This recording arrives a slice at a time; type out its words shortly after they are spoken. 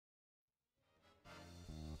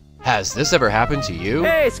Has this ever happened to you?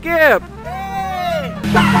 Hey, Skip! Hey!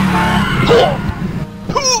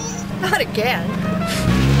 Not again.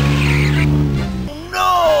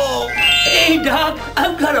 No! Hey, Doc,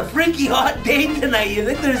 I've got a freaky hot date tonight. You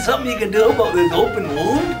think there's something you can do about this open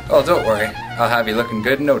wound? Oh, don't worry. I'll have you looking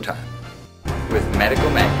good in no time. With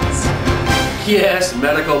Medical Maggots. Yes,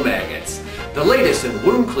 Medical Maggots. The latest in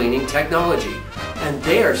wound cleaning technology. And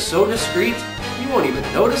they are so discreet, you won't even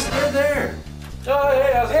notice they're there. Oh,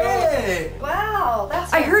 hey, how's it Hey! Wow,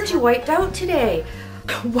 that's. I heard you wiped out today.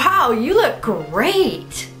 Wow, you look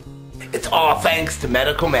great. It's all thanks to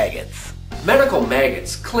Medical Maggots. Medical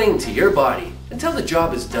Maggots cling to your body until the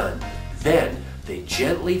job is done. Then they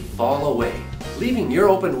gently fall away, leaving your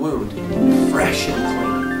open wound fresh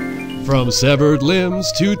and clean. From severed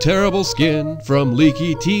limbs to terrible skin, from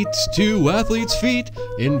leaky teats to athlete's feet,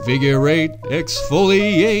 invigorate,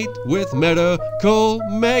 exfoliate with Medical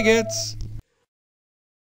Maggots.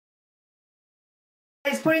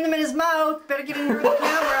 He's putting them in his mouth. Better get in the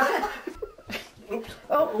camera.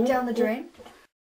 Oh, down the drain.